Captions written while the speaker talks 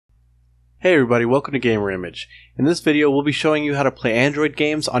Hey everybody, welcome to Gamer Image. In this video we'll be showing you how to play Android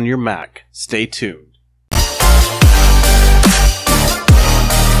games on your Mac. Stay tuned.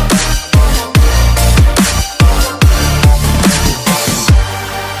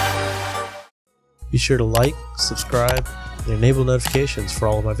 Be sure to like, subscribe, and enable notifications for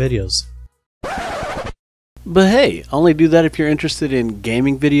all of my videos. But hey, only do that if you're interested in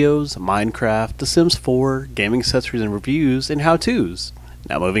gaming videos, Minecraft, The Sims 4, gaming accessories and reviews, and how-tos.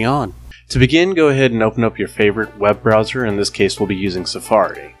 Now moving on. To begin, go ahead and open up your favorite web browser. In this case we'll be using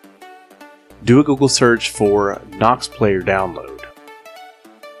Safari. Do a Google search for Nox Player download.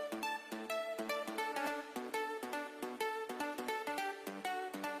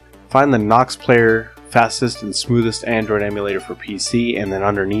 Find the Nox Player fastest and smoothest Android emulator for PC, and then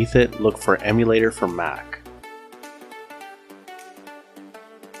underneath it look for emulator for Mac.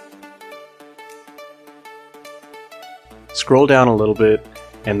 Scroll down a little bit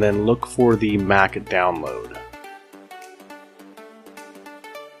and then look for the Mac download.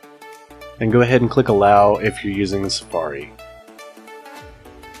 And go ahead and click allow if you're using the Safari.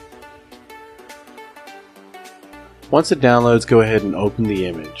 Once it downloads, go ahead and open the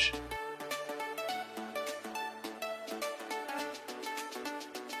image.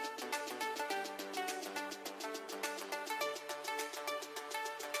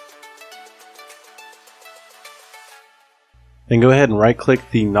 Then go ahead and right click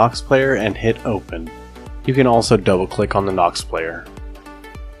the Nox Player and hit open. You can also double click on the Nox Player.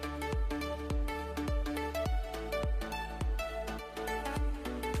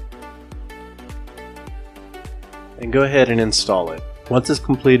 And go ahead and install it. Once it's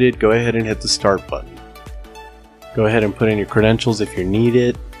completed, go ahead and hit the start button. Go ahead and put in your credentials if you need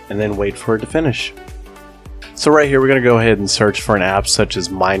it, and then wait for it to finish. So right here we're going to go ahead and search for an app such as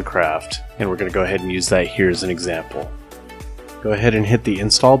Minecraft, and we're going to go ahead and use that here as an example. Go ahead and hit the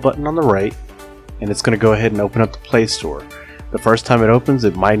install button on the right, and it's going to go ahead and open up the Play Store. The first time it opens,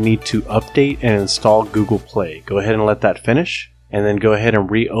 it might need to update and install Google Play. Go ahead and let that finish, and then go ahead and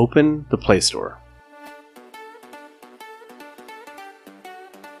reopen the Play Store.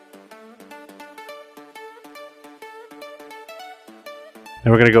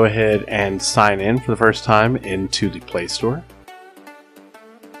 Then we're going to go ahead and sign in for the first time into the Play Store.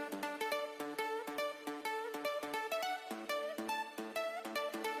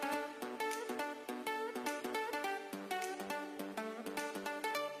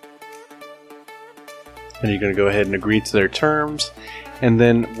 And you're going to go ahead and agree to their terms, and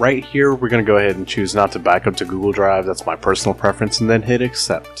then right here we're going to go ahead and choose not to back up to Google Drive. That's my personal preference, and then hit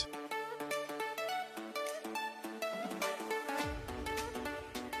accept.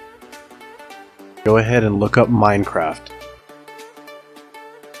 Go ahead and look up Minecraft.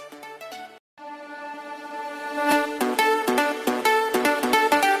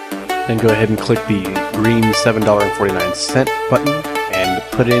 Then go ahead and click the green $7.49 button and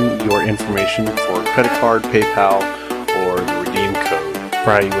put in your information for credit card, PayPal, or the redeem code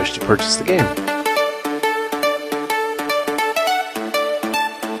for how you wish to purchase the game.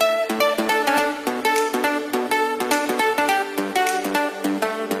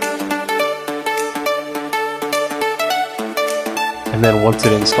 And then once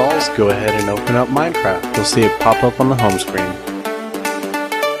it installs, go ahead and open up Minecraft. You'll see it pop up on the home screen.